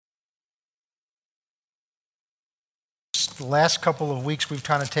the last couple of weeks we've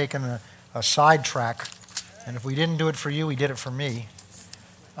kind of taken a sidetrack, and if we didn't do it for you, we did it for me.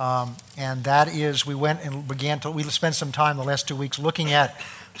 And that is, we spent some time the last 2 weeks looking at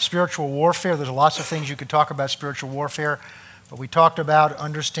spiritual warfare. There's lots of things you could talk about spiritual warfare, but we talked about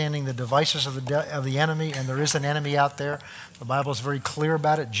understanding the devices of the enemy, and there is an enemy out there. The Bible is very clear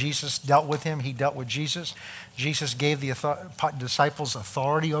about it. Jesus dealt with him. He dealt with Jesus. Jesus gave the disciples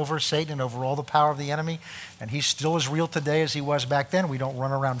authority over Satan and over all the power of the enemy, and he's still as real today as he was back then. We don't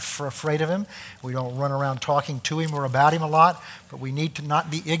run around afraid of him. We don't run around talking to him or about him a lot, but we need to not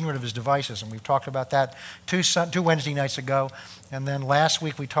be ignorant of his devices, and we've talked about that two Wednesday nights ago. And then last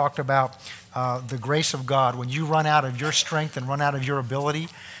week we talked about the grace of God. When you run out of your strength and run out of your ability,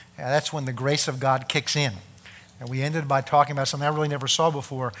 that's when the grace of God kicks in. And we ended by talking about something I really never saw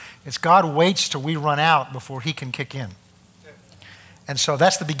before. It's God waits till we run out before he can kick in. And so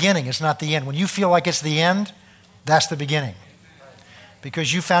that's the beginning. It's not the end. When you feel like it's the end, that's the beginning.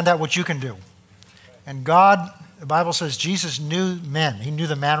 Because you found out what you can do. And God, the Bible says Jesus knew men. He knew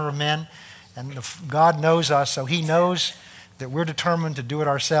the manner of men. And God knows us, so he knows that we're determined to do it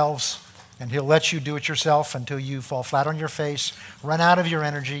ourselves. And he'll let you do it yourself until you fall flat on your face, run out of your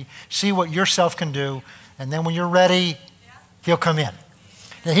energy, see what yourself can do. And then when you're ready, he'll come in.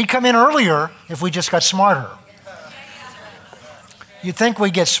 Now, he'd come in earlier if we just got smarter. You'd think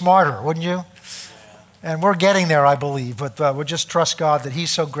we'd get smarter, wouldn't you? And we're getting there, I believe. But we'll just trust God that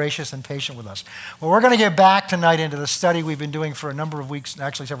he's so gracious and patient with us. Well, we're going to get back tonight into the study we've been doing for a number of weeks,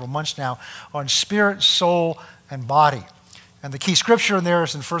 actually several months now, on spirit, soul, and body. And the key scripture in there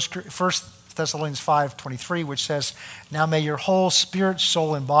is in 1 Thessalonians 5:23, which says, "Now may your whole spirit,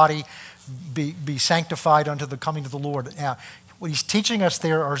 soul, and body be sanctified unto the coming of the Lord." Now, what he's teaching us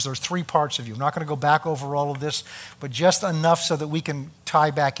there is there's three parts of you. I'm not going to go back over all of this, but just enough so that we can tie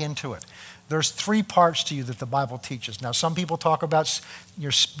back into it. There's three parts to you that the Bible teaches. Now, some people talk about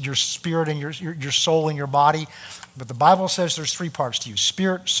your spirit and your soul and your body, but the Bible says there's three parts to you: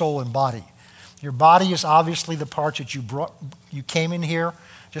 spirit, soul, and body. Your body is obviously the part that you came in here,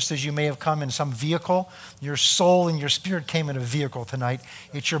 just as you may have come in some vehicle. Your soul and your spirit came in a vehicle tonight.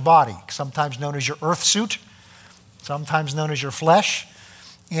 It's your body, sometimes known as your earth suit, sometimes known as your flesh.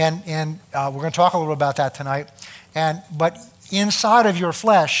 And we're going to talk a little about that tonight. But inside of your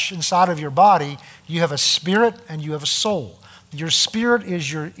flesh, inside of your body, you have a spirit and you have a soul. Your spirit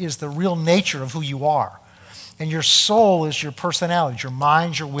is the real nature of who you are. And your soul is your personality, your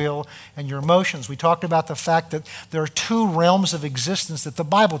mind, your will, and your emotions. We talked about the fact that there are two realms of existence that the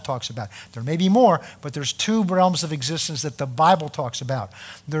Bible talks about. There may be more, but there's two realms of existence that the Bible talks about.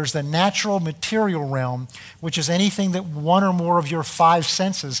 There's the natural material realm, which is anything that one or more of your five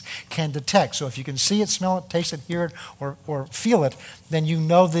senses can detect. So if you can see it, smell it, taste it, hear it, or feel it, then you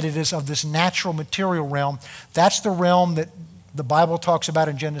know that it is of this natural material realm. That's the realm that the Bible talks about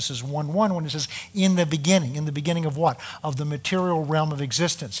in Genesis 1:1 when it says, in the beginning of what? Of the material realm of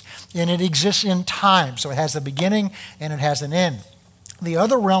existence. And it exists in time, so it has a beginning and it has an end. The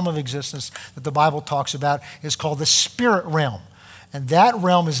other realm of existence that the Bible talks about is called the spirit realm. And that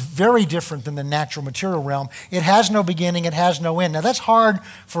realm is very different than the natural material realm. It has no beginning, it has no end. Now that's hard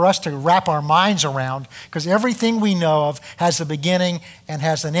for us to wrap our minds around because everything we know of has a beginning and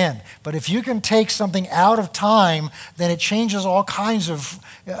has an end. But if you can take something out of time, then it changes all kinds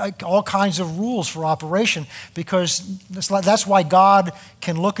of rules for operation, because that's why God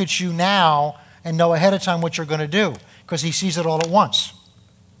can look at you now and know ahead of time what you're going to do, because he sees it all at once.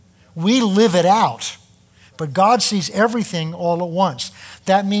 We live it out. But God sees everything all at once.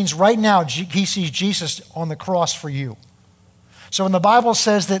 That means right now he sees Jesus on the cross for you. So when the Bible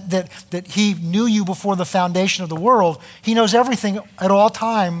says that he knew you before the foundation of the world, he knows everything at all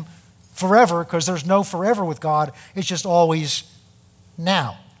time forever, because there's no forever with God. It's just always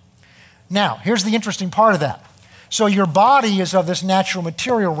now. Now, here's the interesting part of that. So your body is of this natural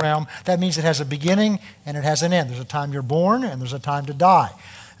material realm. That means it has a beginning and it has an end. There's a time you're born and there's a time to die.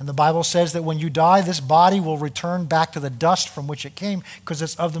 And the Bible says that when you die, this body will return back to the dust from which it came, because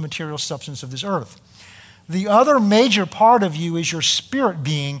it's of the material substance of this earth. The other major part of you is your spirit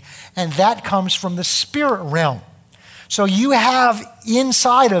being, and that comes from the spirit realm. So you have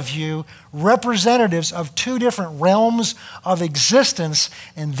inside of you representatives of two different realms of existence,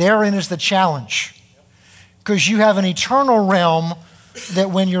 and therein is the challenge. Because you have an eternal realm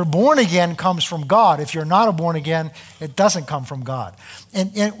that when you're born again comes from God. If you're not a born again, it doesn't come from God.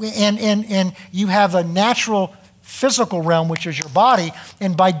 And you have a natural physical realm, which is your body,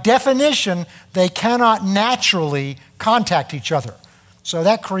 and by definition, they cannot naturally contact each other. So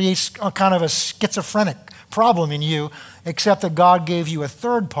that creates a kind of a schizophrenic problem in you, except that God gave you a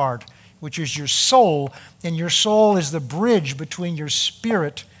third part, which is your soul, and your soul is the bridge between your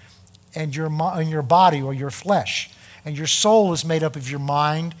spirit and your body or your flesh. And your soul is made up of your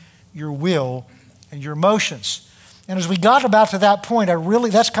mind, your will, and your emotions. And as we got about to that point,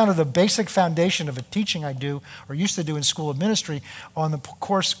 that's kind of the basic foundation of a teaching I do, or used to do in School of Ministry, on the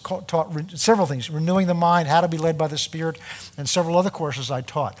course taught several things: renewing the mind, how to be led by the Spirit, and several other courses I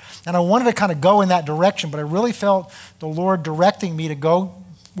taught. And I wanted to kind of go in that direction, but I really felt the Lord directing me to go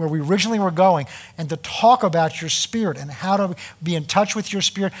where we originally were going and to talk about your spirit and how to be in touch with your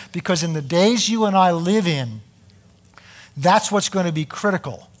spirit, because in the days you and I live in, that's what's going to be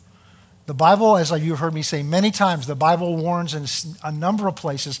critical. The Bible, as you've heard me say many times, the Bible warns in a number of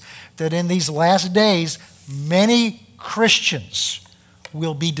places that in these last days, many Christians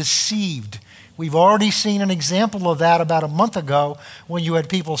will be deceived. We've already seen an example of that about a month ago when you had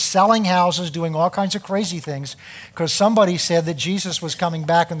people selling houses, doing all kinds of crazy things, because somebody said that Jesus was coming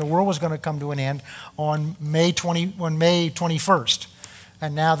back and the world was going to come to an end on May 21st.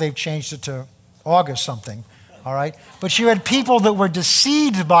 And now they've changed it to August something, all right? But you had people that were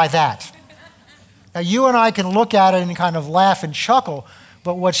deceived by that. Now, you and I can look at it and kind of laugh and chuckle,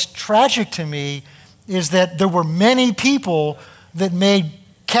 but what's tragic to me is that there were many people that made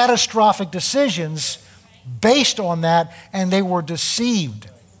catastrophic decisions based on that, and they were deceived.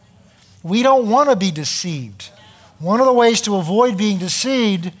 We don't want to be deceived. One of the ways to avoid being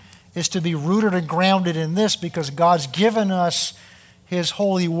deceived is to be rooted and grounded in this, because God's given us His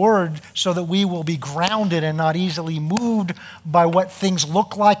holy word so that we will be grounded and not easily moved by what things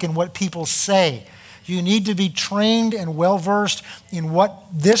look like and what people say. You need to be trained and well-versed in what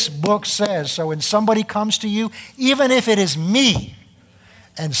this book says. So when somebody comes to you, even if it is me,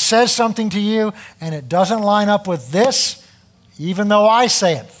 and says something to you and it doesn't line up with this, even though I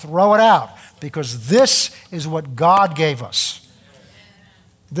say it, throw it out, because this is what God gave us.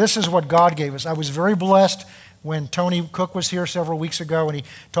 This is what God gave us. I was very blessed when Tony Cook was here several weeks ago, and he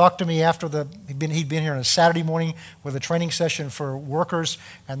talked to me after he'd been here on a Saturday morning with a training session for workers,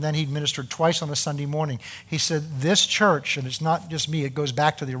 and then he ministered twice on a Sunday morning. He said, this church, and it's not just me, it goes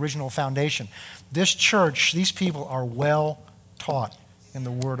back to the original foundation. This church, these people are well taught in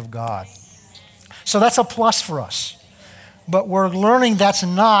the Word of God. So that's a plus for us. But we're learning that's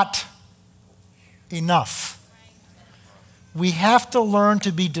not enough. We have to learn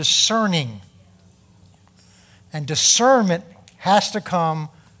to be discerning. And discernment has to come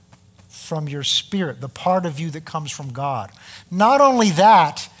from your spirit, the part of you that comes from God. Not only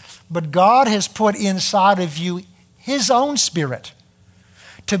that, but God has put inside of you His own Spirit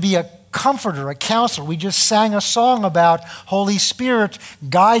to be a comforter, a counselor. We just sang a song about Holy Spirit,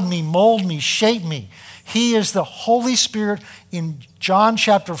 guide me, mold me, shape me. He is the Holy Spirit. In John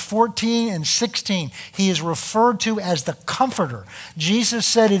chapter 14 and 16, He is referred to as the comforter. Jesus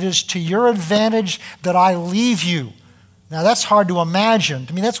said, it is to your advantage that I leave you. Now that's hard to imagine.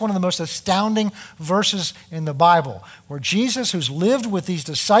 To me, that's one of the most astounding verses in the Bible, where Jesus, who's lived with these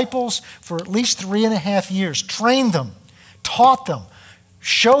disciples for at least 3.5 years, trained them, taught them,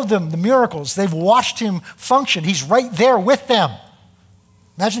 showed them the miracles. They've watched Him function. He's right there with them.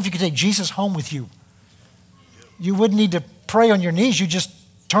 Imagine if you could take Jesus home with you. You wouldn't need to pray on your knees. You just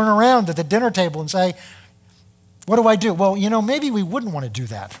turn around at the dinner table and say, what do I do? Well, maybe we wouldn't want to do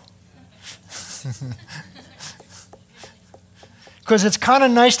that. Because it's kind of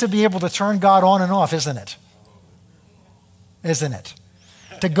nice to be able to turn God on and off, isn't it? Isn't it?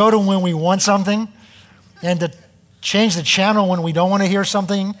 To go to when we want something and to change the channel when we don't want to hear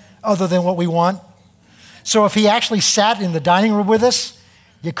something other than what we want. So if He actually sat in the dining room with us,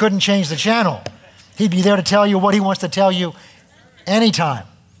 you couldn't change the channel. He'd be there to tell you what He wants to tell you anytime.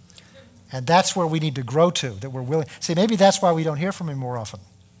 And that's where we need to grow to, that we're willing. See, maybe that's why we don't hear from Him more often.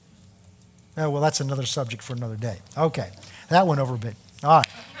 Oh, well, that's another subject for another day. Okay, that went over a bit. All right.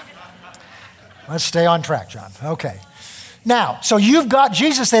 Let's stay on track, John. Okay. Now, so you've got,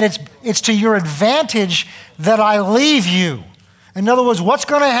 Jesus said, it's to your advantage that I leave you. In other words, what's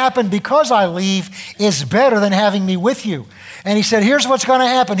going to happen because I leave is better than having me with you. And He said, here's what's going to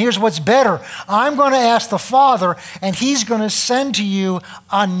happen. Here's what's better. I'm going to ask the Father, and He's going to send to you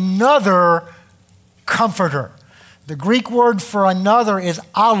another comforter. The Greek word for another is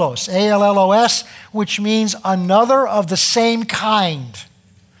allos, A-L-L-O-S, which means another of the same kind.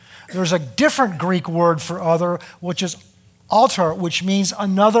 There's a different Greek word for other, which is alter, which means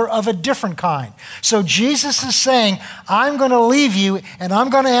another of a different kind. So Jesus is saying, I'm going to leave you and I'm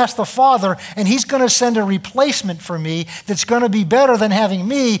going to ask the Father, and He's going to send a replacement for me that's going to be better than having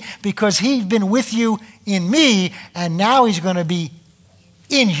me, because He's been with you in me and now He's going to be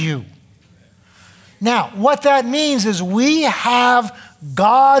in you. Now, what that means is we have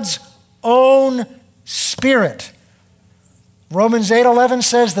God's own Spirit. Romans 8:11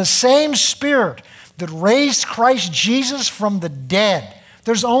 says, the same Spirit that raised Christ Jesus from the dead.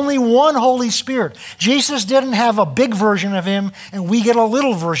 There's only one Holy Spirit. Jesus didn't have a big version of him, and we get a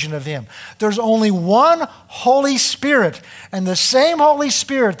little version of him. There's only one Holy Spirit, and the same Holy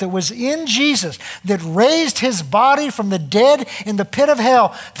Spirit that was in Jesus, that raised his body from the dead in the pit of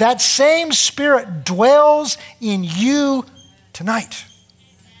hell, that same Spirit dwells in you tonight.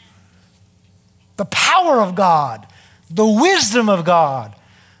 The power of God, the wisdom of God,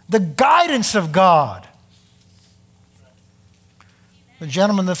 the guidance of God. The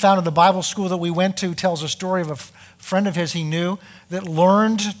gentleman that founded the Bible school that we went to tells a story of a friend of his he knew that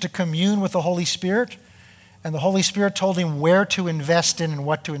learned to commune with the Holy Spirit, and the Holy Spirit told him where to invest in and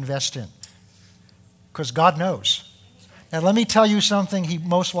what to invest in. Because God knows. Now let me tell you something he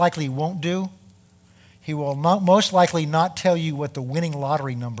most likely won't do. He will most likely not tell you what the winning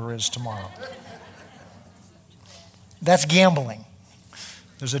lottery number is tomorrow. That's gambling.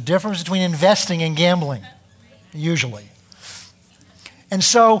 There's a difference between investing and gambling, usually. And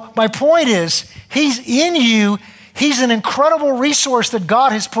so my point is, he's in you. He's an incredible resource that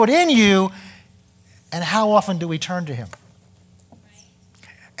God has put in you. And how often do we turn to him?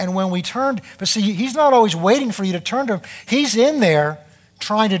 And when we turn, but see, he's not always waiting for you to turn to him. He's in there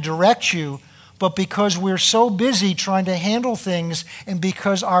trying to direct you. But because we're so busy trying to handle things, and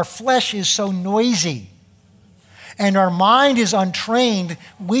because our flesh is so noisy, and our mind is untrained,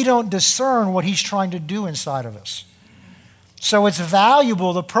 we don't discern what he's trying to do inside of us. So it's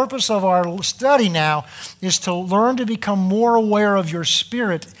valuable. The purpose of our study now is to learn to become more aware of your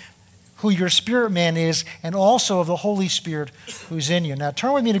spirit, who your spirit man is, and also of the Holy Spirit who's in you. Now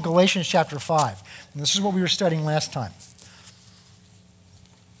turn with me to Galatians chapter 5. And this is what we were studying last time.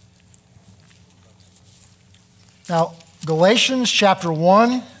 Now, Galatians chapter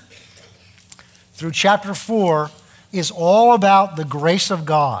 1 through chapter 4 is all about the grace of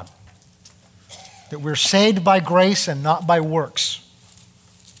God. That we're saved by grace and not by works.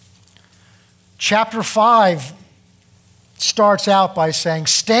 Chapter 5 starts out by saying,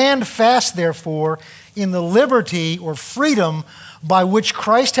 stand fast, therefore, in the liberty or freedom by which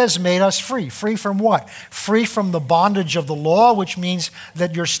Christ has made us free. Free from what? Free from the bondage of the law, which means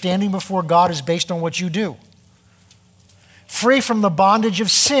that your standing before God is based on what you do. Free from the bondage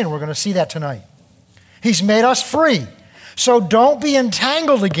of sin. We're going to see that tonight. He's made us free. So don't be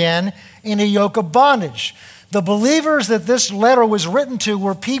entangled again in a yoke of bondage. The believers that this letter was written to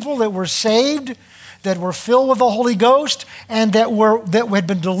were people that were saved, that were filled with the Holy Ghost, and that had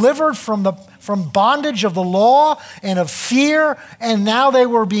been delivered from bondage of the law and of fear, and now they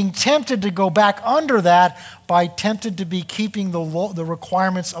were being tempted to go back under that by tempted to be keeping the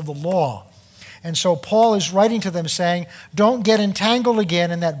requirements of the law. And so Paul is writing to them saying, don't get entangled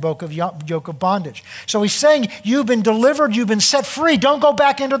again in that yoke of bondage. So he's saying, you've been delivered, you've been set free. Don't go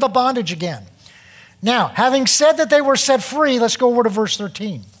back into the bondage again. Now, having said that they were set free, let's go over to verse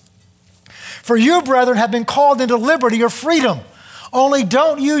 13. For you, brethren, have been called into liberty or freedom. Only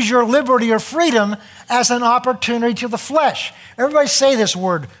don't use your liberty or freedom as an opportunity to the flesh. Everybody say this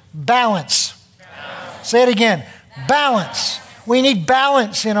word, balance. Say it again, balance. We need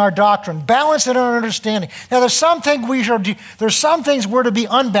balance in our doctrine, balance in our understanding. Now, there's some things we're to be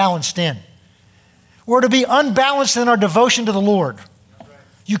unbalanced in. We're to be unbalanced in our devotion to the Lord.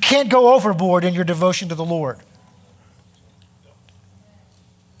 You can't go overboard in your devotion to the Lord.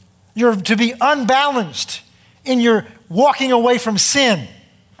 You're to be unbalanced in your walking away from sin.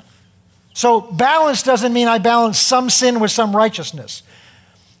 So balance doesn't mean I balance some sin with some righteousness.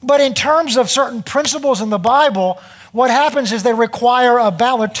 But in terms of certain principles in the Bible, what happens is they require a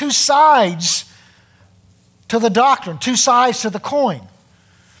balance, two sides to the doctrine, two sides to the coin.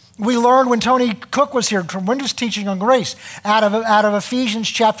 We learned when Tony Cook was here, tremendous teaching on grace, out of Ephesians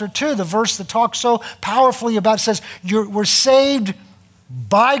chapter 2, the verse that talks so powerfully about, says, we're saved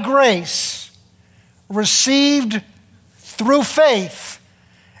by grace, received through faith,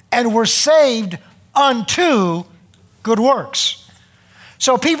 and we're saved unto good works.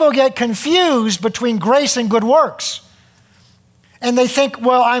 So people get confused between grace and good works. And they think,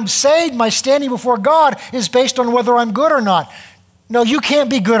 well, I'm saved, my standing before God is based on whether I'm good or not. No, you can't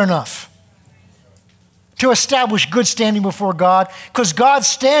be good enough to establish good standing before God, because God's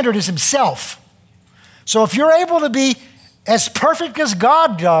standard is himself. So if you're able to be as perfect as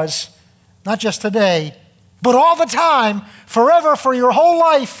God does, not just today, but all the time, forever, for your whole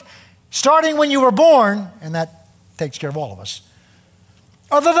life, starting when you were born, and that takes care of all of us.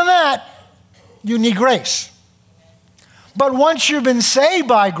 Other than that, you need grace. But once you've been saved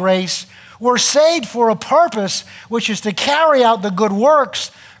by grace, we're saved for a purpose, which is to carry out the good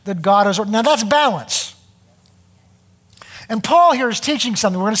works that God has ordained. Now that's balance. And Paul here is teaching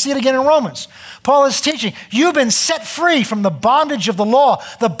something. We're going to see it again in Romans. Paul is teaching, you've been set free from the bondage of the law.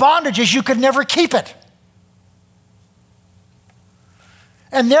 The bondage is you could never keep it.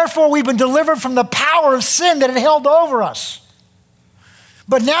 And therefore we've been delivered from the power of sin that had held over us.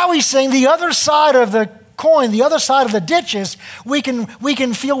 But now he's saying the other side of the coin, the other side of the ditch is we can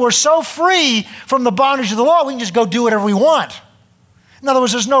feel we're so free from the bondage of the law, we can just go do whatever we want. In other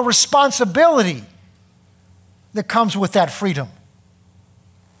words, there's no responsibility that comes with that freedom.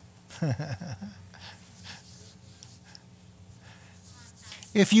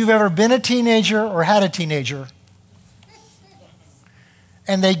 If you've ever been a teenager or had a teenager,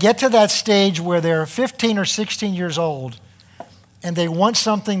 and they get to that stage where they're 15 or 16 years old, and they want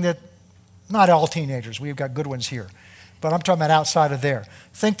something that, not all teenagers, we've got good ones here, but I'm talking about outside of there,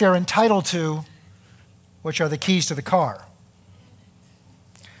 think they're entitled to, which are the keys to the car.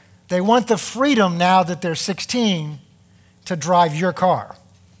 They want the freedom now that they're 16 to drive your car.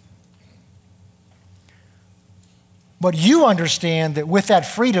 But you understand that with that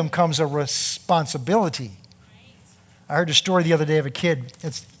freedom comes a responsibility. I heard a story the other day of a kid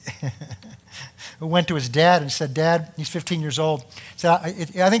who went to his dad and said, Dad, he's 15 years old, said,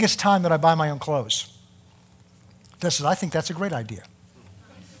 I think it's time that I buy my own clothes. Dad said, I think that's a great idea.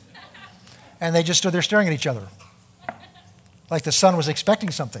 And they just stood there staring at each other, like the son was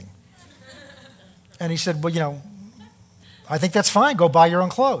expecting something. And he said, well, I think that's fine. Go buy your own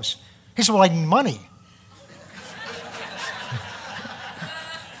clothes. He said, well, I need money.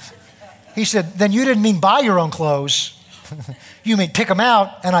 He said, then you didn't mean buy your own clothes. You mean pick them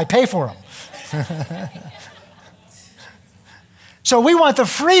out and I pay for them. So we want the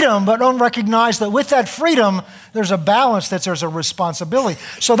freedom, but don't recognize that with that freedom, there's a balance, there's a responsibility.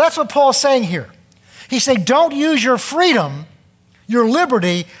 So that's what Paul's saying here. He's saying, don't use your freedom, your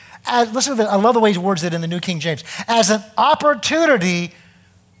liberty, listen to this, I love the way he words it in the New King James, as an opportunity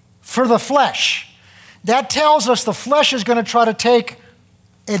for the flesh. That tells us the flesh is going to try to take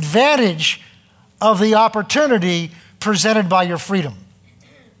advantage of the opportunity presented by your freedom.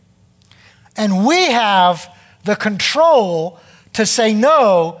 And we have the control to say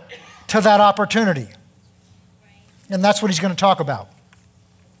no to that opportunity. And that's what he's going to talk about.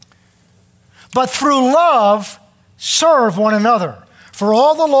 But through love, serve one another. For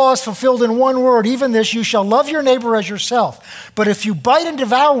all the law is fulfilled in one word, even this, you shall love your neighbor as yourself. But if you bite and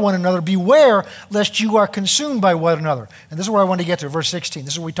devour one another, beware lest you are consumed by one another. And this is where I want to get to, verse 16.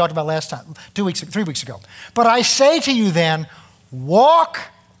 This is what we talked about last time, 3 weeks ago. But I say to you then, walk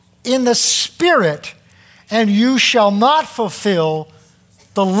in the Spirit, and you shall not fulfill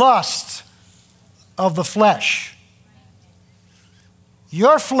the lust of the flesh.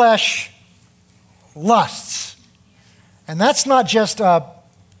 Your flesh lusts. And that's not just a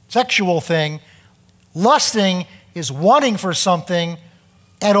sexual thing. Lusting is wanting for something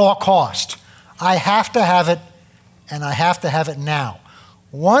at all cost. I have to have it, and I have to have it now.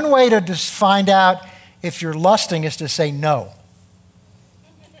 One way to just find out if you're lusting is to say no.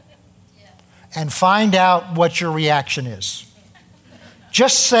 And find out what your reaction is.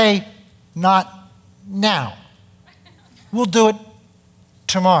 Just say, not now. We'll do it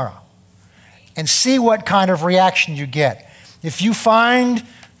tomorrow. And see what kind of reaction you get. If you find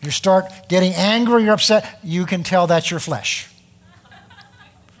you start getting angry or upset, you can tell that's your flesh.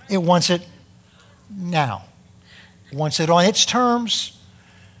 It wants it now. It wants it on its terms.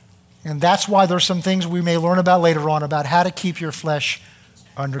 And that's why there's some things we may learn about later on about how to keep your flesh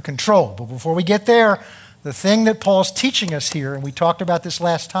under control. But before we get there, the thing that Paul's teaching us here, and we talked about this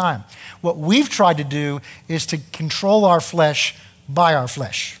last time, what we've tried to do is to control our flesh by our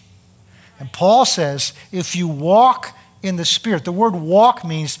flesh. And Paul says, if you walk in the Spirit, the word walk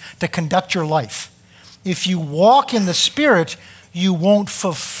means to conduct your life. If you walk in the Spirit, you won't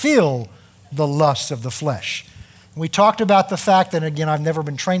fulfill the lusts of the flesh. We talked about the fact that, again, I've never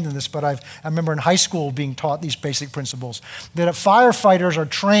been trained in this, but I remember in high school being taught these basic principles, that firefighters are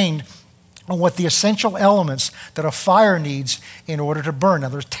trained on what the essential elements that a fire needs in order to burn. Now,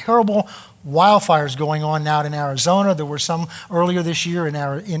 there's terrible wildfires going on now in Arizona. There were some earlier this year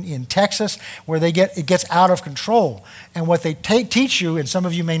in Texas where it gets out of control. And what they teach you, and some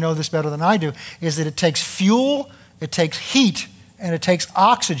of you may know this better than I do, is that it takes fuel, it takes heat, and it takes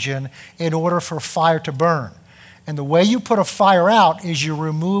oxygen in order for fire to burn. And the way you put a fire out is you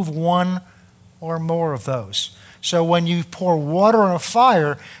remove one or more of those. So when you pour water on a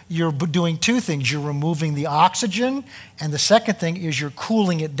fire, you're doing two things. You're removing the oxygen, and the second thing is you're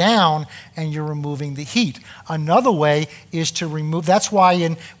cooling it down and you're removing the heat. Another way is to remove, that's why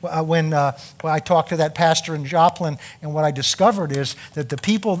when I talked to that pastor in Joplin, and what I discovered is that the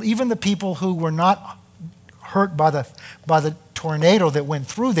people, even the people who were not hurt by the tornado that went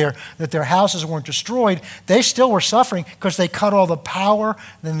through there, that their houses weren't destroyed, they still were suffering because they cut all the power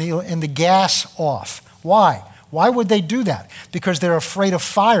and the gas off. Why? Why would they do that? Because they're afraid of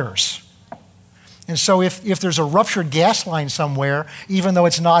fires. And so if there's a ruptured gas line somewhere, even though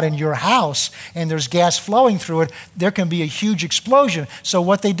it's not in your house, and there's gas flowing through it, there can be a huge explosion. So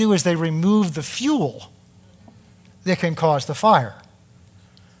what they do is they remove the fuel that can cause the fire.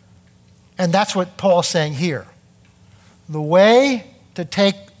 And that's what Paul's saying here. The way to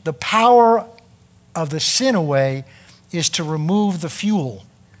take the power of the sin away is to remove the fuel.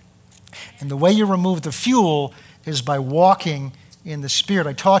 And the way you remove the fuel is by walking in the Spirit.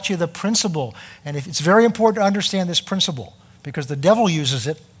 I taught you the principle, and it's very important to understand this principle because the devil uses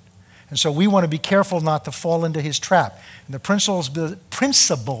it, and so we want to be careful not to fall into his trap. And the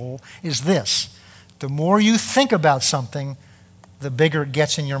principle is this: the more you think about something, the bigger it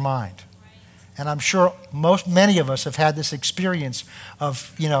gets in your mind. And I'm sure many of us have had this experience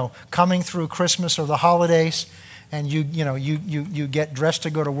of, coming through Christmas or the holidays, and you get dressed to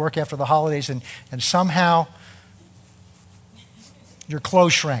go to work after the holidays, and somehow your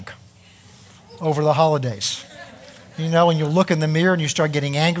clothes shrank over the holidays. And you look in the mirror and you start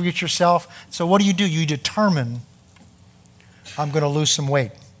getting angry at yourself. So what do? You determine, I'm going to lose some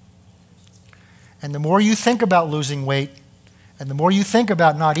weight. And the more you think about losing weight, and the more you think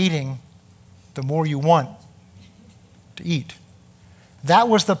about not eating, the more you want to eat. That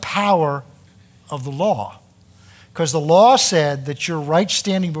was the power of the law. Because the law said that your right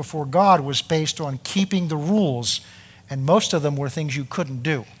standing before God was based on keeping the rules, and most of them were things you couldn't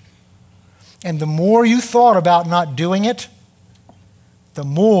do. And the more you thought about not doing it, the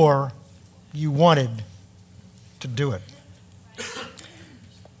more you wanted to do it.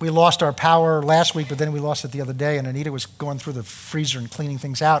 We lost our power last week, but then we lost it the other day, and Anita was going through the freezer and cleaning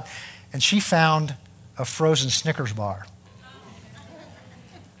things out, and she found a frozen Snickers bar.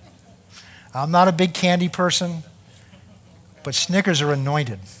 I'm not a big candy person, but Snickers are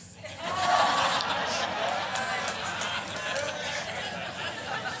anointed.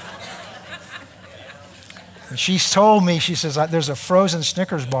 And she told me, she says, there's a frozen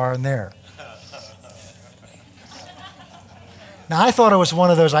Snickers bar in there. Now, I thought it was one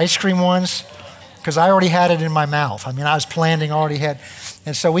of those ice cream ones because I already had it in my mouth. I was planning, already had.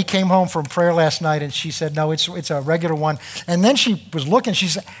 And so we came home from prayer last night, and she said, no, it's a regular one. And then she was looking. She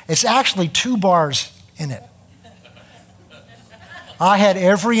said, it's actually 2 bars in it. I had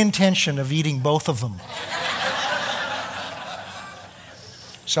every intention of eating both of them.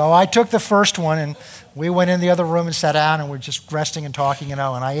 So I took the first one, and we went in the other room and sat down, and we're just resting and talking, and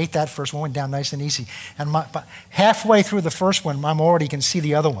I ate that first one, went down nice and easy. And halfway through the first one, I already can see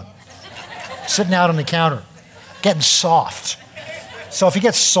the other one sitting out on the counter, getting soft. So if you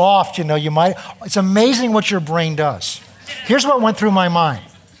get soft, you might, it's amazing what your brain does. Here's what went through my mind.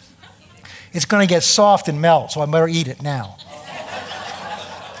 It's going to get soft and melt, so I better eat it now.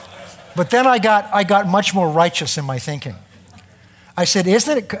 But then I got much more righteous in my thinking. I said,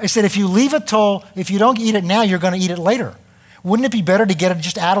 if you leave it if you don't eat it now, you're going to eat it later. Wouldn't it be better to get it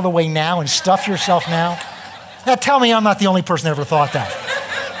just out of the way now and stuff yourself now? Now tell me I'm not the only person that ever thought that.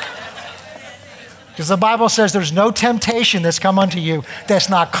 Because the Bible says there's no temptation that's come unto you that's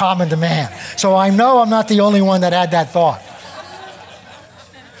not common to man. So I know I'm not the only one that had that thought.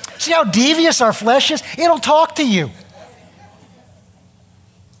 See how devious our flesh is? It'll talk to you.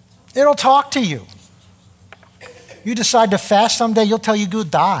 It'll talk to you. You decide to fast someday, you'll tell you you'll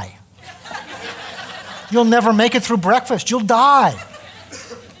die. You'll never make it through breakfast. You'll die.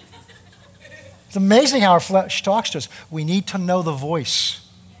 It's amazing how our flesh talks to us. We need to know the voice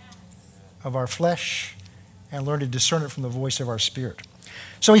of our flesh and learn to discern it from the voice of our spirit.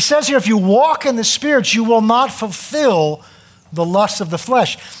 So he says here, if you walk in the Spirit, you will not fulfill the lusts of the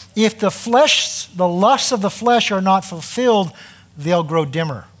flesh. If the lusts of the flesh are not fulfilled, they'll grow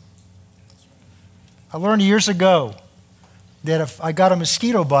dimmer. I learned years ago that if I got a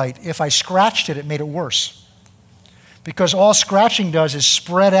mosquito bite, if I scratched it, it made it worse. Because all scratching does is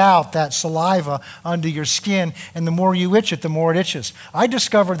spread out that saliva under your skin, and the more you itch it, the more it itches. I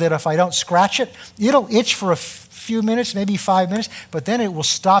discovered that if I don't scratch it, it'll itch for a few minutes, maybe 5 minutes, but then it will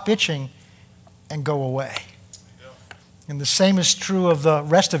stop itching and go away. And the same is true of the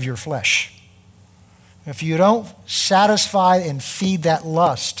rest of your flesh. If you don't satisfy and feed that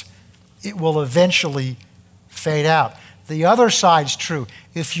lust, it will eventually fade out. The other side's true.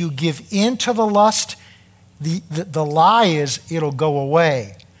 If you give in to the lust, the lie is it'll go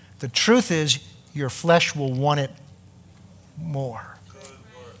away. The truth is your flesh will want it more.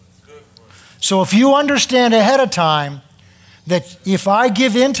 So if you understand ahead of time that if I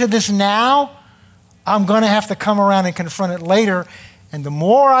give in to this now, I'm going to have to come around and confront it later. And the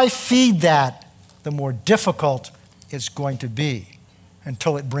more I feed that, the more difficult it's going to be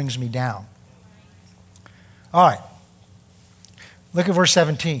until it brings me down. All right. Look at verse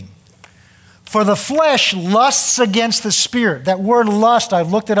 17. For the flesh lusts against the spirit. That word lust,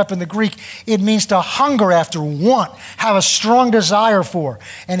 I've looked it up in the Greek. It means to hunger after, want, have a strong desire for.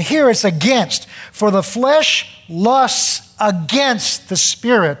 And here it's against. For the flesh lusts against the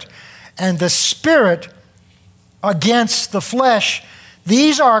spirit, and the spirit against the flesh.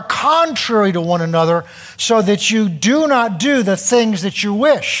 These are contrary to one another, so that you do not do the things that you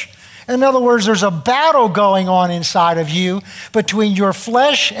wish. In other words, there's a battle going on inside of you between your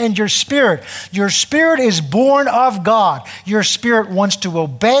flesh and your spirit. Your spirit is born of God. Your spirit wants to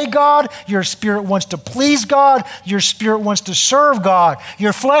obey God. Your spirit wants to please God. Your spirit wants to serve God.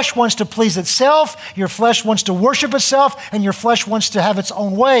 Your flesh wants to please itself. Your flesh wants to worship itself. And your flesh wants to have its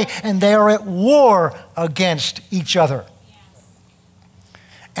own way. And they are at war against each other.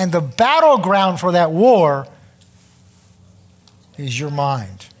 And the battleground for that war is your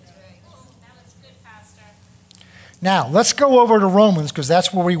mind. Now, let's go over to Romans, because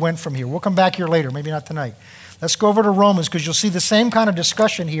that's where we went from here. We'll come back here later, maybe not tonight. Let's go over to Romans, because you'll see the same kind of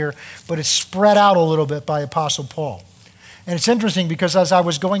discussion here, but it's spread out a little bit by Apostle Paul. And it's interesting, because as I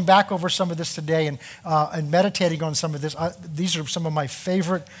was going back over some of this today and meditating on some of this, these are some of my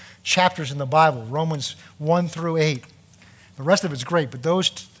favorite chapters in the Bible, Romans 1 through 8. The rest of it's great, but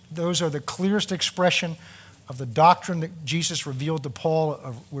those are the clearest expression of the doctrine that Jesus revealed to Paul.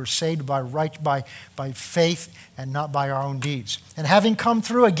 We're saved by faith and not by our own deeds. And having come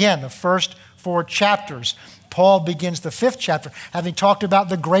through, again, the first 4 chapters, Paul begins the 5th chapter, having talked about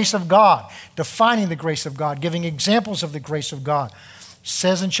the grace of God, defining the grace of God, giving examples of the grace of God.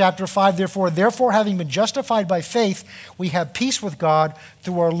 Says in chapter 5, therefore, having been justified by faith, we have peace with God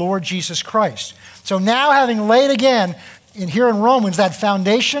through our Lord Jesus Christ. So now, having laid again, here in Romans, that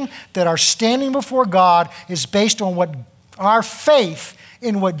foundation that our standing before God is based on what our faith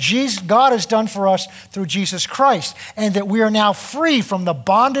in what God has done for us through Jesus Christ, and that we are now free from the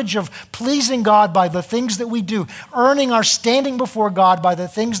bondage of pleasing God by the things that we do, earning our standing before God by the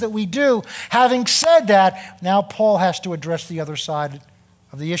things that we do. Having said that, now Paul has to address the other side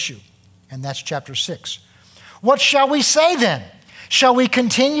of the issue, and that's chapter 6. What shall we say then? Shall we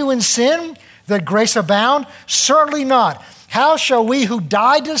continue in sin that grace abound? Certainly not. How shall we who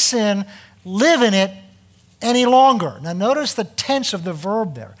died to sin live in it any longer? Now notice the tense of the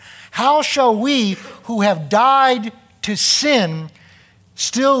verb there. How shall we who have died to sin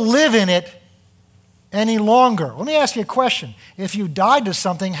still live in it any longer? Let me ask you a question. If you died to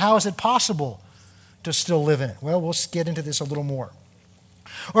something, how is it possible to still live in it? Well, we'll get into this a little more.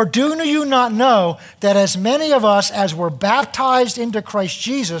 Or do you not know that as many of us as were baptized into Christ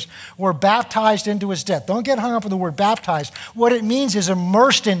Jesus were baptized into his death? Don't get hung up on the word baptized. What it means is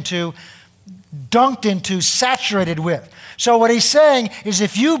immersed into, dunked into, saturated with. So what he's saying is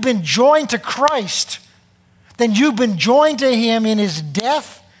if you've been joined to Christ, then you've been joined to him in his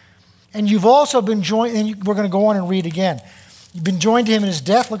death, and you've also been joined, and we're going to go on and read again. You've been joined to him in his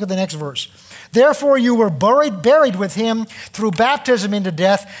death. Look at the next verse. Therefore you were buried with him through baptism into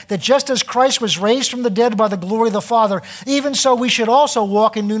death, that just as Christ was raised from the dead by the glory of the Father, even so we should also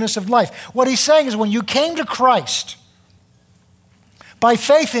walk in newness of life. What he's saying is when you came to Christ, by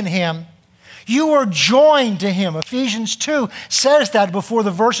faith in him, you were joined to him. Ephesians 2 says that before the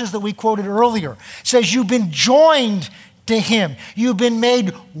verses that we quoted earlier. It says you've been joined to him. You've been made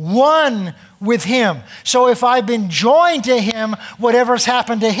one with him. So if I've been joined to him, whatever's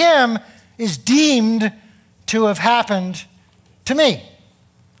happened to him is deemed to have happened to me.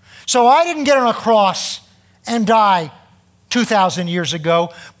 So I didn't get on a cross and die 2,000 years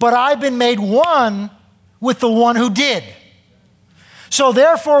ago, but I've been made one with the one who did. So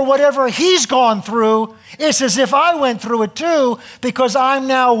therefore, whatever he's gone through, it's as if I went through it too, because I'm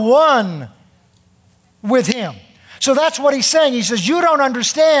now one with him. So that's what he's saying. He says, you don't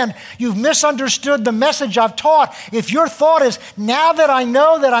understand. You've misunderstood the message I've taught. If your thought is, now that I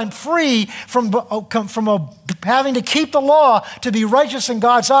know that I'm free from having to keep the law to be righteous in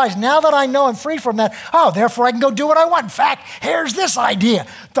God's eyes, now that I know I'm free from that, therefore I can go do what I want. In fact, here's this idea.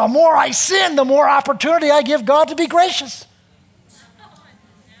 The more I sin, the more opportunity I give God to be gracious.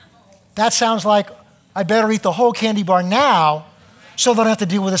 That sounds like I better eat the whole candy bar now so that I don't have to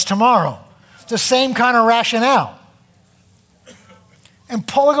deal with this tomorrow. the same kind of rationale. And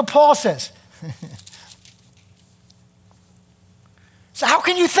look what Paul says. So how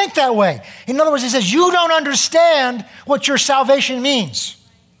can you think that way? In other words, he says, you don't understand what your salvation means.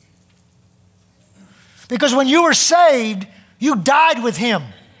 Because when you were saved, you died with him.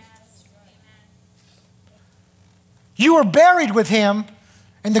 You were buried with him.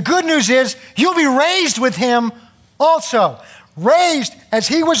 And the good news is you'll be raised with him also. Raised, as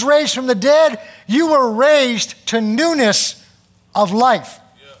he was raised from the dead, you were raised to newness of life.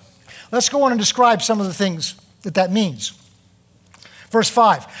 Yeah. Let's go on and describe some of the things that means. Verse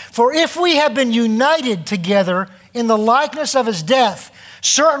 5, for if we have been united together in the likeness of his death,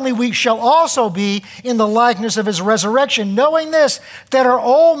 certainly we shall also be in the likeness of his resurrection, knowing this, that our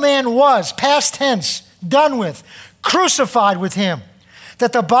old man was, past tense, done with, crucified with him,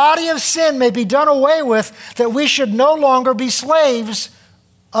 that the body of sin may be done away with, that we should no longer be slaves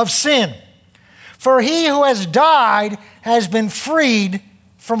of sin. For he who has died has been freed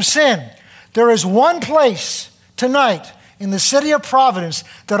from sin. There is one place tonight in the city of Providence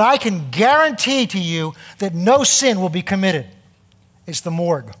that I can guarantee to you that no sin will be committed. It's the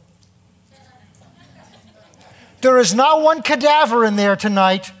morgue. There is not one cadaver in there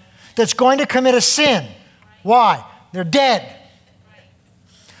tonight that's going to commit a sin. Why? They're dead.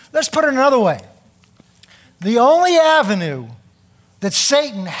 Let's put it another way. The only avenue that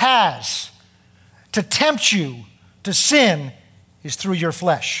Satan has to tempt you to sin is through your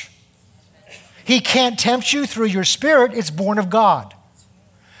flesh. He can't tempt you through your spirit. It's born of God.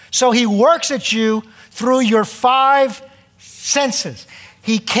 So he works at you through your five senses.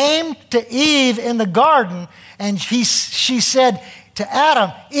 He came to Eve in the garden and she said to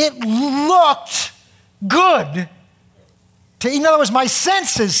Adam, it looked good. In other words, my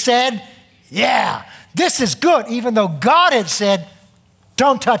senses said, yeah, this is good, even though God had said,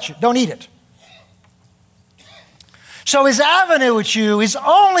 don't touch it, don't eat it. So his avenue at you, his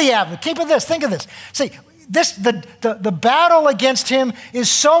only avenue, think of this. See, the battle against him is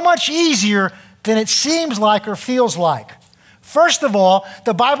so much easier than it seems like or feels like. First of all,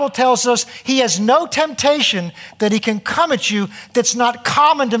 the Bible tells us he has no temptation that he can come at you that's not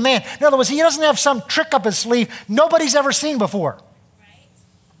common to man. In other words, he doesn't have some trick up his sleeve nobody's ever seen before.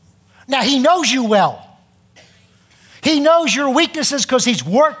 Now, he knows you well. He knows your weaknesses because he's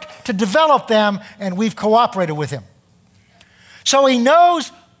worked to develop them and we've cooperated with him. So he knows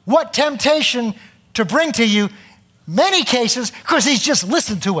what temptation to bring to you, many cases, because he's just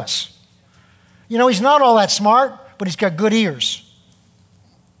listened to us. You know, he's not all that smart, but he's got good ears.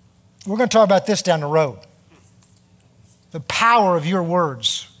 We're going to talk about this down the road. The power of your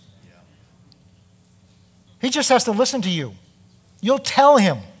words. He just has to listen to you. You'll tell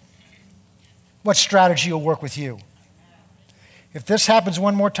him what strategy will work with you. If this happens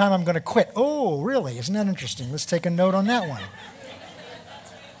one more time, I'm going to quit. Oh, really? Isn't that interesting? Let's take a note on that one.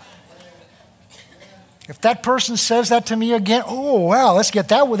 If that person says that to me again, oh, wow, let's get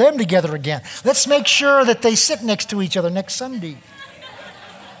that with them together again. Let's make sure that they sit next to each other next Sunday.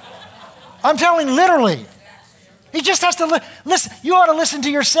 I'm telling literally. He just has to listen. You ought to listen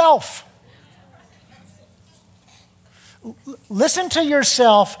to yourself. Listen to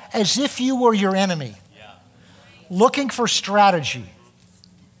yourself as if you were your enemy, looking for strategy.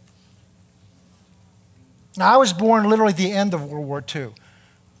 Now, I was born literally at the end of World War II,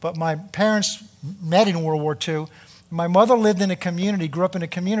 but my parents met in World War II. My mother lived in a community, grew up in a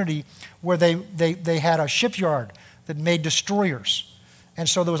community where they had a shipyard that made destroyers. And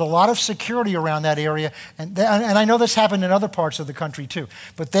so there was a lot of security around that area. And I know this happened in other parts of the country too.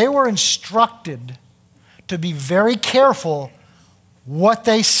 But they were instructed to be very careful what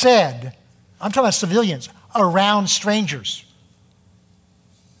they said. I'm talking about civilians, around strangers.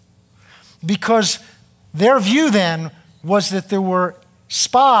 Because their view then was that there were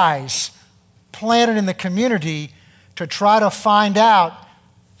spies planted in the community to try to find out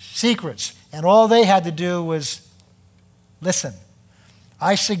secrets. And all they had to do was listen.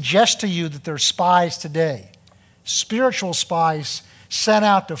 I suggest to you that there are spies today, spiritual spies sent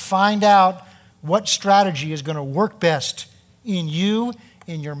out to find out what strategy is going to work best in you,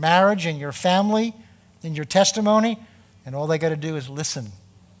 in your marriage, in your family, in your testimony. And all they got to do is listen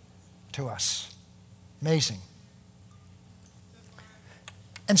to us. Amazing.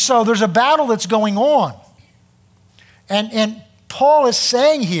 And so there's a battle that's going on. And Paul is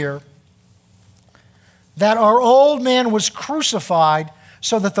saying here that our old man was crucified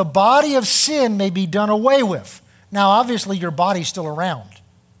so that the body of sin may be done away with. Now, obviously, your body's still around.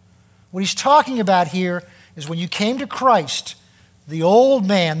 What he's talking about here is when you came to Christ, the old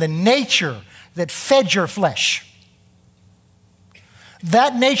man, the nature that fed your flesh,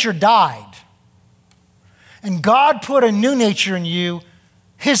 that nature died. And God put a new nature in you,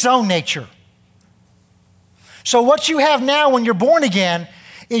 his own nature. So what you have now when you're born again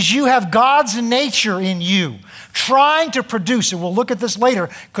is you have God's nature in you, trying to produce, and we'll look at this later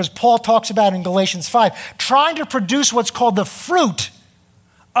because Paul talks about it in Galatians 5, trying to produce what's called the fruit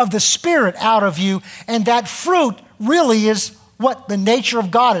of the Spirit out of you, and that fruit really is what the nature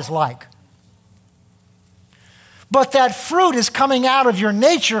of God is like. But that fruit is coming out of your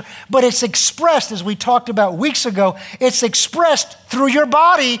nature, but it's expressed, as we talked about weeks ago, it's expressed through your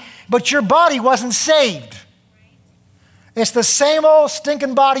body, but your body wasn't saved. It's the same old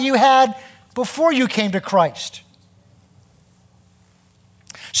stinking body you had before you came to Christ.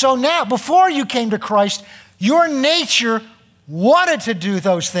 So now, before you came to Christ, your nature wanted to do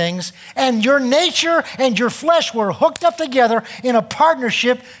those things, and your nature and your flesh were hooked up together in a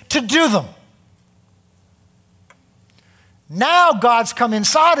partnership to do them. Now God's come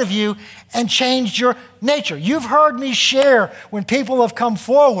inside of you and changed your nature. You've heard me share when people have come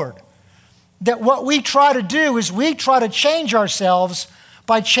forward that what we try to do is we try to change ourselves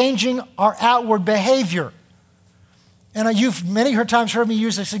by changing our outward behavior. And you've many times heard me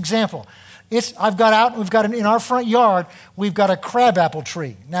use this example. In our front yard, we've got a crabapple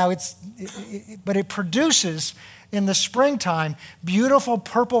tree. Now but it produces in the springtime beautiful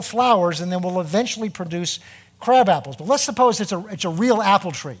purple flowers, and then will eventually produce crab apples. But let's suppose it's a real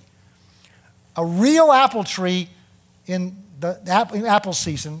apple tree. A real apple tree in the apple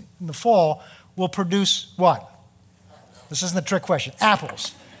season, in the fall, will produce what? This isn't a trick question.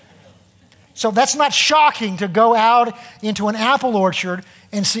 Apples. So that's not shocking to go out into an apple orchard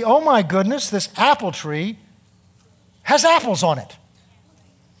and see, oh my goodness, this apple tree has apples on it.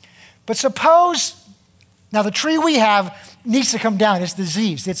 But suppose, now the tree we have needs to come down. It's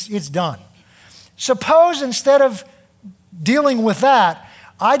diseased. It's done. Suppose instead of dealing with that,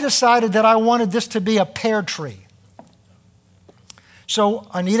 I decided that I wanted this to be a pear tree. So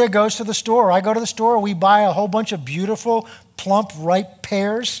Anita goes to the store, I go to the store, we buy a whole bunch of beautiful, plump, ripe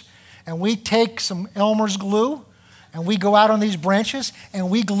pears, and we take some Elmer's glue, and we go out on these branches, and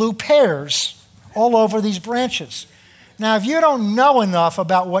we glue pears all over these branches. Now, if you don't know enough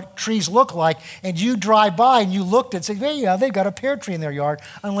about what trees look like, and you drive by and you looked and say, hey, yeah, they've got a pear tree in their yard,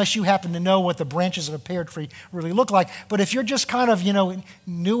 unless you happen to know what the branches of a pear tree really look like. But if you're just kind of,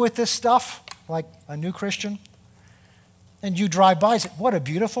 new at this stuff, like a new Christian, and you drive by and say, what a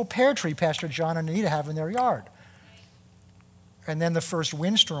beautiful pear tree Pastor John and Anita have in their yard. And then the first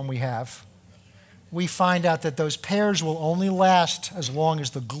windstorm we have, we find out that those pears will only last as long as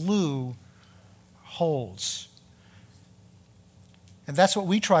the glue holds. And that's what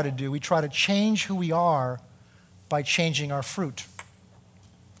we try to do. We try to change who we are by changing our fruit.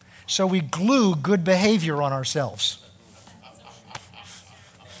 So we glue good behavior on ourselves.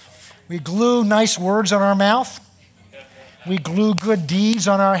 We glue nice words on our mouth. We glue good deeds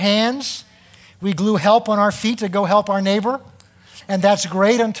on our hands. We glue help on our feet to go help our neighbor. And that's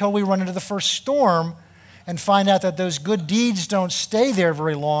great until we run into the first storm and find out that those good deeds don't stay there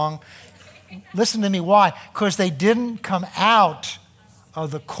very long. Listen to me, why? Because they didn't come out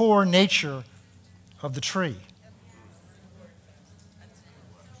of the core nature of the tree.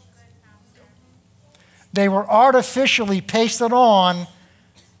 They were artificially pasted on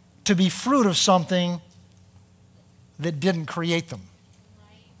to be fruit of something that didn't create them.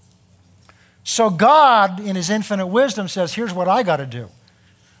 So God, in his infinite wisdom, says, here's what I got to do.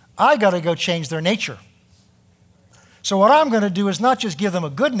 I got to go change their nature. So what I'm going to do is not just give them a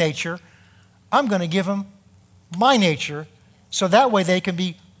good nature, I'm going to give them my nature, so that way they can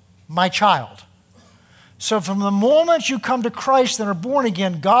be my child. So from the moment you come to Christ and are born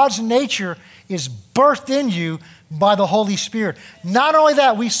again, God's nature is birthed in you by the Holy Spirit. Not only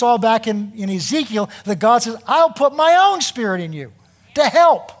that, we saw back in Ezekiel that God says, I'll put my own spirit in you to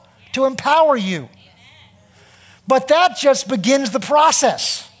help, to empower you. But that just begins the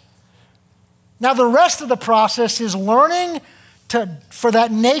process. Now the rest of the process is learning for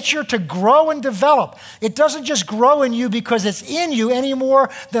that nature to grow and develop. It doesn't just grow in you because it's in you any more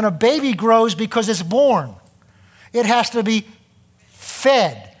than a baby grows because it's born. It has to be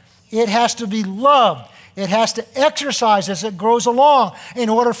fed. It has to be loved. It has to exercise as it grows along in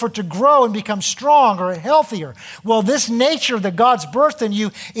order for it to grow and become stronger and healthier. Well, this nature that God's birthed in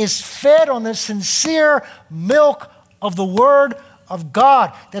you is fed on the sincere milk of the Word of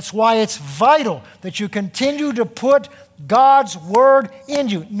God. That's why it's vital that you continue to put God's Word in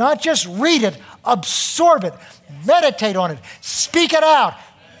you. Not just read it, absorb it, meditate on it, speak it out,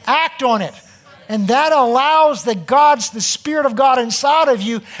 act on it. And that allows the Spirit of God inside of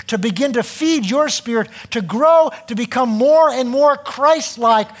you to begin to feed your spirit, to grow, to become more and more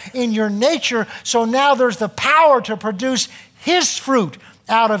Christ-like in your nature. So now there's the power to produce His fruit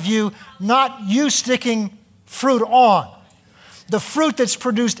out of you, not you sticking fruit on. The fruit that's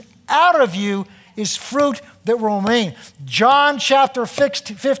produced out of you is fruit that will remain. John chapter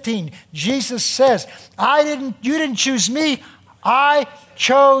 15, Jesus says, you didn't choose me, I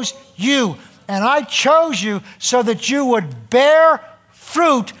chose you. And I chose you so that you would bear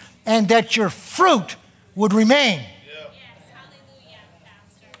fruit and that your fruit would remain. Yes, hallelujah,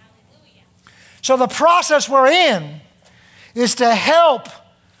 Pastor, hallelujah. So the process we're in is to help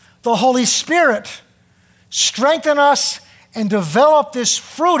the Holy Spirit strengthen us and develop this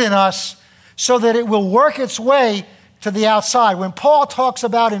fruit in us so that it will work its way to the outside. When Paul talks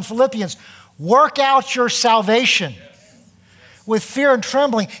about in Philippians, work out your salvation with fear and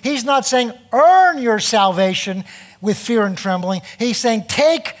trembling, he's not saying earn your salvation with fear and trembling. He's saying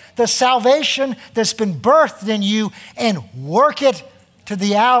take the salvation that's been birthed in you and work it to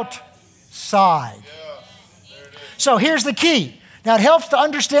the outside. So here's the key. Now it helps to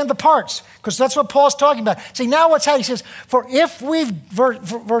understand the parts, because that's what Paul's talking about. See, now what's happening? He says,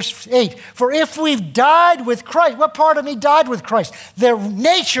 verse 8, for if we've died with Christ, what part of me died with Christ? The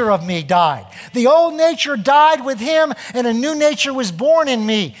nature of me died. The old nature died with Him, and a new nature was born in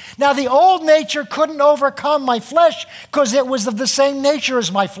me. Now the old nature couldn't overcome my flesh because it was of the same nature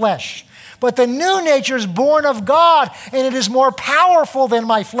as my flesh. But the new nature is born of God, and it is more powerful than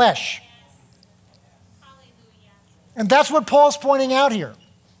my flesh. And that's what Paul's pointing out here.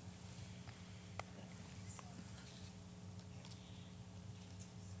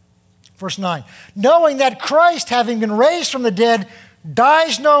 Verse 9, knowing that Christ, having been raised from the dead,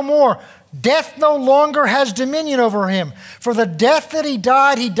 dies no more. Death no longer has dominion over him. For the death that he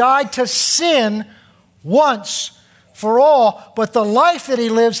died to sin once for all. But the life that he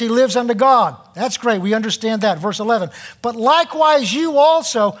lives unto God. That's great. We understand that. Verse 11, but likewise you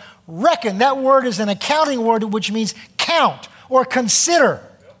also reckon. That word is an accounting word which means count or consider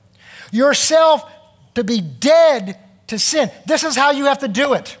yourself to be dead to sin. This is how you have to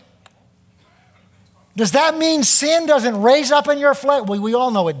do it. Does that mean sin doesn't raise up in your flesh? Well, we all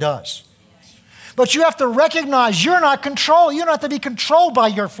know it does. But you have to recognize you're not controlled. You don't have to be controlled by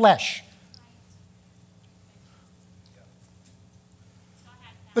your flesh.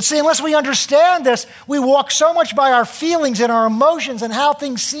 But see, unless we understand this, we walk so much by our feelings and our emotions and how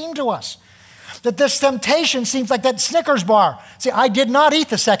things seem to us that this temptation seems like that Snickers bar. See, I did not eat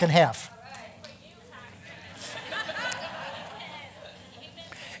the second half.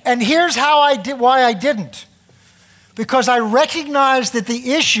 And here's why I didn't. Because I recognized that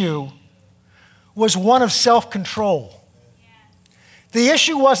the issue was one of self-control. The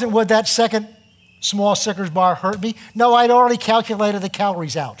issue wasn't would that second small Snickers bar hurt me. No, I'd already calculated the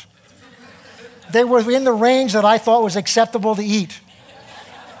calories out. They were in the range that I thought was acceptable to eat.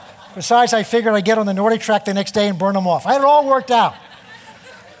 Besides, I figured I'd get on the Nordic track the next day and burn them off. I had it all worked out.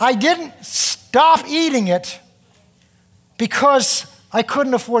 I didn't stop eating it because I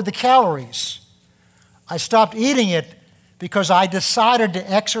couldn't afford the calories. I stopped eating it because I decided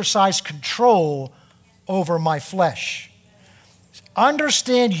to exercise control over my flesh.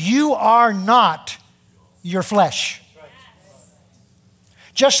 Understand, you are not your flesh.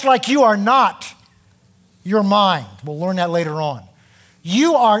 Just like you are not your mind. We'll learn that later on.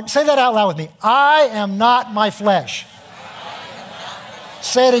 You are, say that out loud with me. I am not my flesh.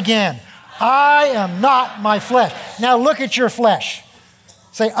 Say it again. I am not my flesh. Now look at your flesh.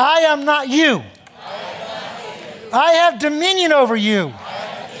 Say, I am not you. I have dominion over you.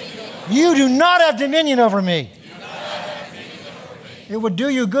 You do not have dominion over me. It would do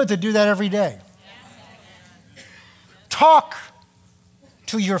you good to do that every day. Talk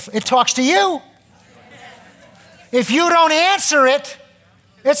to it talks to you. If you don't answer it,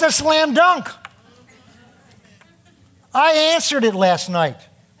 it's a slam dunk. I answered it last night.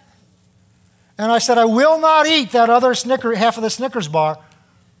 And I said, I will not eat that other half of the Snickers bar.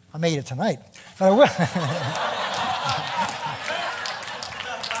 I made it tonight, but I will.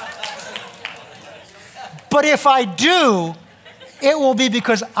 But if I do, it will be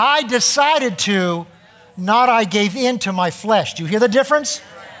because I decided to, not I gave in to my flesh. Do you hear the difference?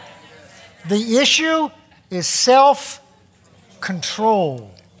 The issue is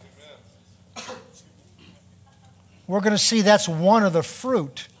self-control. We're going to see that's one of the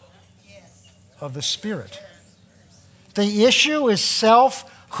fruit of the Spirit. The issue is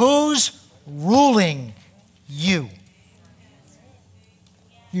who's ruling you?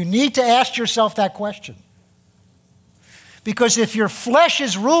 You need to ask yourself that question. Because if your flesh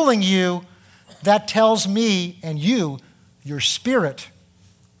is ruling you, that tells me and you, your spirit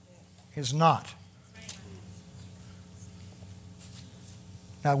is not.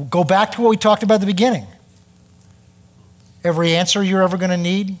 Now, go back to what we talked about at the beginning. Every answer you're ever going to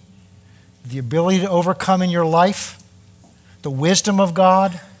need, the ability to overcome in your life, the wisdom of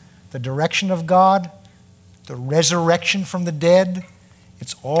God, the direction of God, the resurrection from the dead,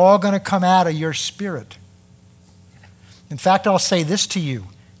 it's all going to come out of your spirit. In fact, I'll say this to you.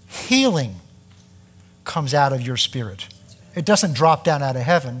 Healing comes out of your spirit. It doesn't drop down out of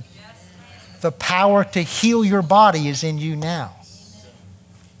heaven. The power to heal your body is in you now.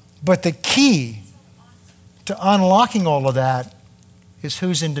 But the key to unlocking all of that is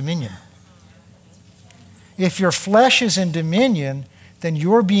who's in dominion. If your flesh is in dominion, then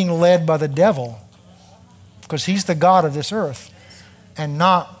you're being led by the devil because he's the God of this earth and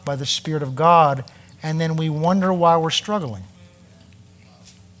not by the Spirit of God. And then we wonder why we're struggling.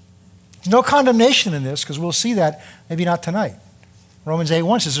 No condemnation in this because we'll see that maybe not tonight. Romans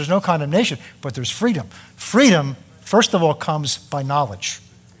 8:1 says there's no condemnation, but there's freedom. Freedom, first of all, comes by knowledge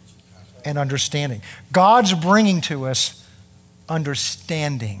and understanding. God's bringing to us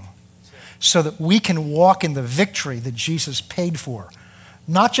understanding so that we can walk in the victory that Jesus paid for.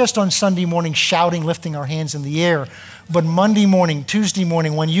 Not just on Sunday morning shouting, lifting our hands in the air, but Monday morning, Tuesday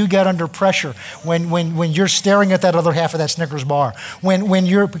morning, when you get under pressure, when you're staring at that other half of that Snickers bar,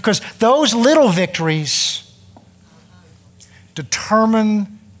 because those little victories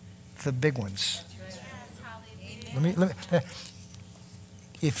determine the big ones.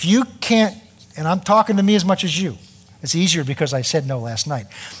 If you can't, and I'm talking to me as much as you, it's easier because I said no last night.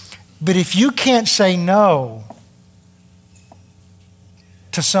 But if you can't say no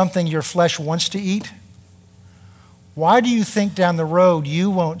to something your flesh wants to eat, why do you think down the road you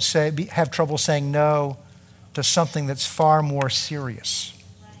won't have trouble saying no to something that's far more serious?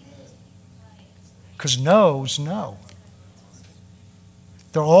 Because no's no.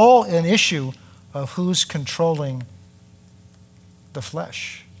 They're all an issue of who's controlling the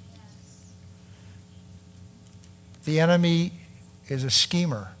flesh. The enemy is a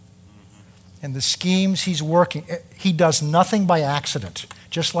schemer. And the schemes he's working, he does nothing by accident,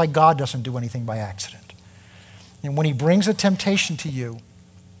 just like God doesn't do anything by accident. And when he brings a temptation to you,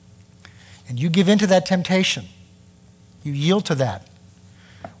 and you give in to that temptation, you yield to that,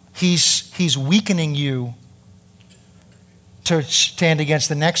 he's weakening you to stand against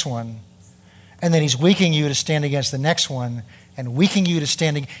the next one, and then he's weakening you to stand against the next one, and weakening you to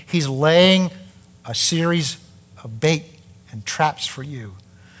standing. He's laying a series of bait and traps for you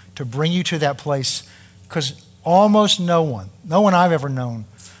to bring you to that place, because almost no one I've ever known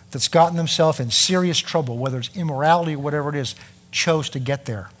that's gotten themselves in serious trouble, whether it's immorality or whatever it is, chose to get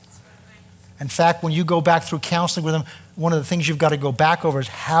there. In fact, when you go back through counseling with them, one of the things you've got to go back over is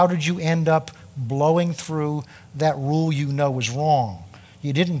how did you end up blowing through that rule you know was wrong?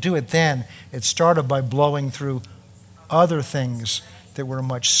 You didn't do it then. It started by blowing through other things that were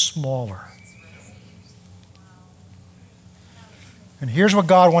much smaller. And here's what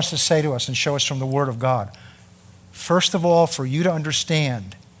God wants to say to us and show us from the Word of God. First of all, for you to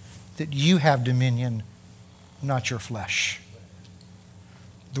understand that you have dominion, not your flesh.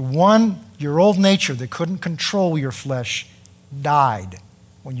 Your old nature that couldn't control your flesh died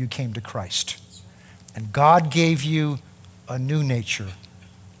when you came to Christ. And God gave you a new nature,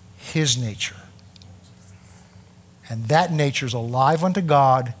 His nature. And that nature is alive unto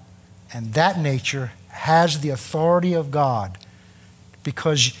God, and that nature has the authority of God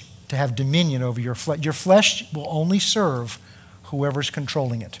because to have dominion over your flesh. Your flesh will only serve whoever's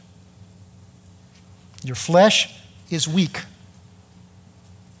controlling it. Your flesh is weak.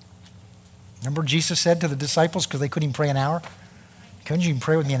 Remember Jesus said to the disciples, because they couldn't even pray an hour, couldn't you even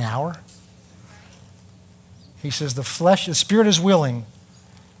pray with me an hour? He says the spirit is willing,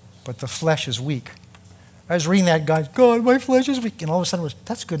 but the flesh is weak. I was reading that, God, my flesh is weak. And all of a sudden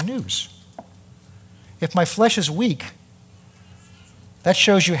that's good news. If my flesh is weak, that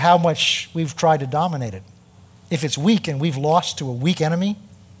shows you how much we've tried to dominate it. If it's weak and we've lost to a weak enemy,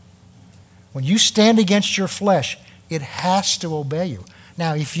 when you stand against your flesh, it has to obey you.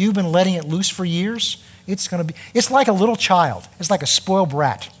 Now, if you've been letting it loose for years, it's like a little child. It's like a spoiled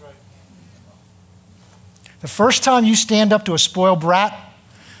brat. The first time you stand up to a spoiled brat,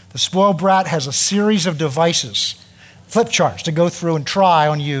 the spoiled brat has a series of devices, flip charts to go through and try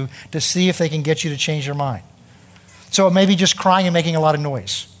on you to see if they can get you to change your mind. So it may be just crying and making a lot of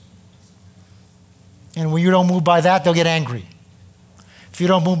noise. And when you don't move by that, they'll get angry. If you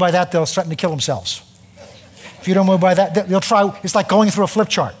don't move by that, they'll threaten to kill themselves. If you don't move by that, they'll try. It's like going through a flip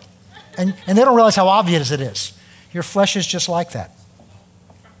chart. And they don't realize how obvious it is. Your flesh is just like that.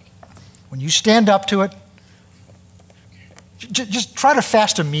 When you stand up to it, just try to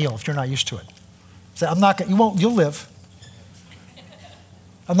fast a meal if you're not used to it. Say, you'll live.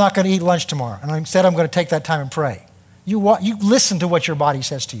 I'm not going to eat lunch tomorrow. And instead, I'm going to take that time and pray. You listen to what your body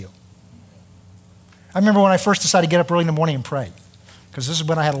says to you. I remember when I first decided to get up early in the morning and pray, because this is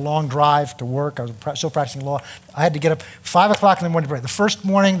when I had a long drive to work. I was still practicing law. I had to get up 5 o'clock in the morning to pray. The first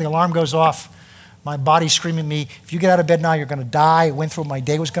morning, the alarm goes off. My body's screaming at me, if you get out of bed now, you're going to die. I went through what my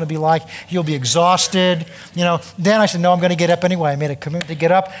day was going to be like. You'll be exhausted. Then I said, no, I'm going to get up anyway. I made a commitment to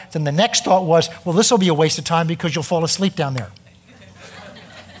get up. Then the next thought was, well, this will be a waste of time because you'll fall asleep down there.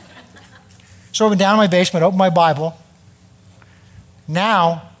 So I went down in my basement, opened my Bible.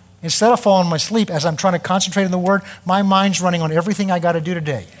 Now, instead of falling asleep, as I'm trying to concentrate on the Word, my mind's running on everything I got to do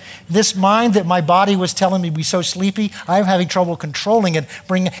today. This mind that my body was telling me to be so sleepy, I'm having trouble controlling it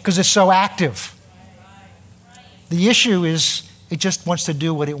because it's so active. The issue is it just wants to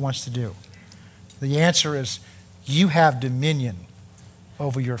do what it wants to do. The answer is you have dominion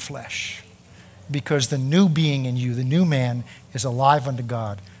over your flesh because the new being in you, the new man, is alive unto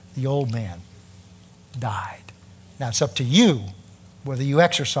God. The old man died. Now it's up to you whether you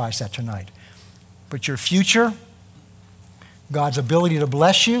exercise that tonight. But your future, God's ability to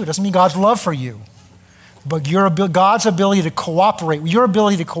bless you, it doesn't mean God's love for you, but God's ability to cooperate, your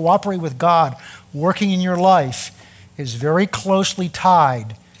ability to cooperate with God working in your life is very closely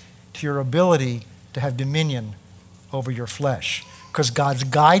tied to your ability to have dominion over your flesh. Because God's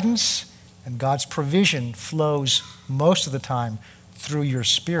guidance and God's provision flows most of the time through your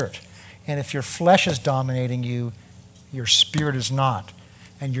spirit. And if your flesh is dominating you, your spirit is not.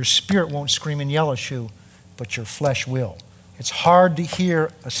 And your spirit won't scream and yell at you, but your flesh will. It's hard to hear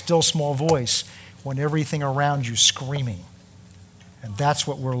a still small voice when everything around you is screaming. And that's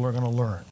what we're going to learn.